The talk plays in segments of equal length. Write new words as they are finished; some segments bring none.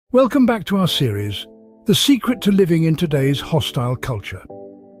Welcome back to our series, The Secret to Living in Today's Hostile Culture.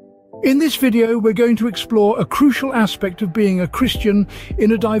 In this video, we're going to explore a crucial aspect of being a Christian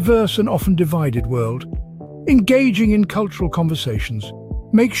in a diverse and often divided world, engaging in cultural conversations.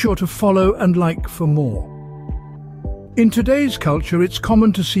 Make sure to follow and like for more. In today's culture, it's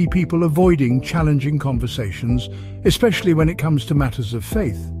common to see people avoiding challenging conversations, especially when it comes to matters of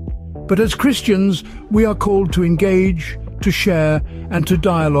faith. But as Christians, we are called to engage, to share, and to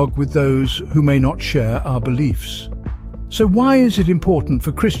dialogue with those who may not share our beliefs. So why is it important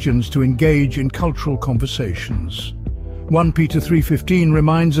for Christians to engage in cultural conversations? 1 Peter 3:15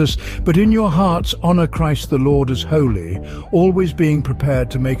 reminds us, "But in your hearts honor Christ the Lord as holy, always being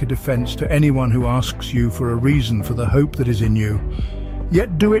prepared to make a defense to anyone who asks you for a reason for the hope that is in you.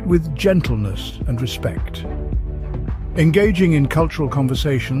 Yet do it with gentleness and respect." Engaging in cultural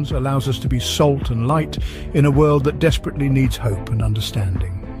conversations allows us to be salt and light in a world that desperately needs hope and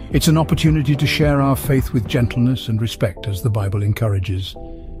understanding. It's an opportunity to share our faith with gentleness and respect, as the Bible encourages.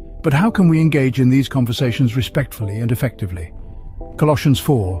 But how can we engage in these conversations respectfully and effectively? Colossians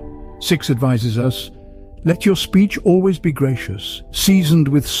 4:6 advises us, "Let your speech always be gracious, seasoned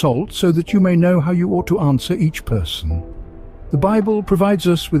with salt, so that you may know how you ought to answer each person." The Bible provides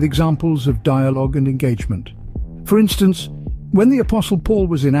us with examples of dialogue and engagement. For instance, when the Apostle Paul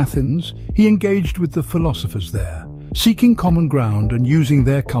was in Athens, he engaged with the philosophers there, seeking common ground and using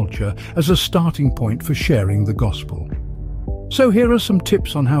their culture as a starting point for sharing the gospel. So here are some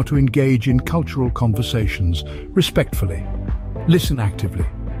tips on how to engage in cultural conversations respectfully. Listen actively.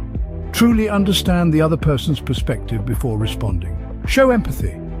 Truly understand the other person's perspective before responding. Show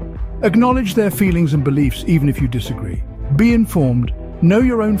empathy. Acknowledge their feelings and beliefs even if you disagree. Be informed. Know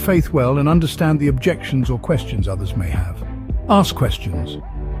your own faith well and understand the objections or questions others may have. Ask questions.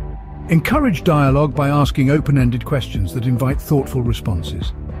 Encourage dialogue by asking open-ended questions that invite thoughtful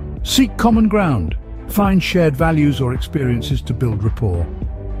responses. Seek common ground. Find shared values or experiences to build rapport.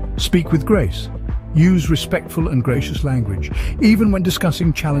 Speak with grace. Use respectful and gracious language, even when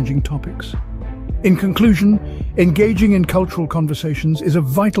discussing challenging topics. In conclusion, engaging in cultural conversations is a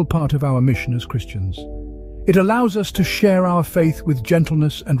vital part of our mission as Christians. It allows us to share our faith with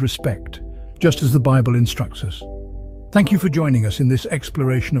gentleness and respect, just as the Bible instructs us. Thank you for joining us in this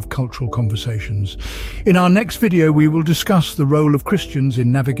exploration of cultural conversations. In our next video, we will discuss the role of Christians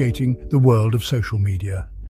in navigating the world of social media.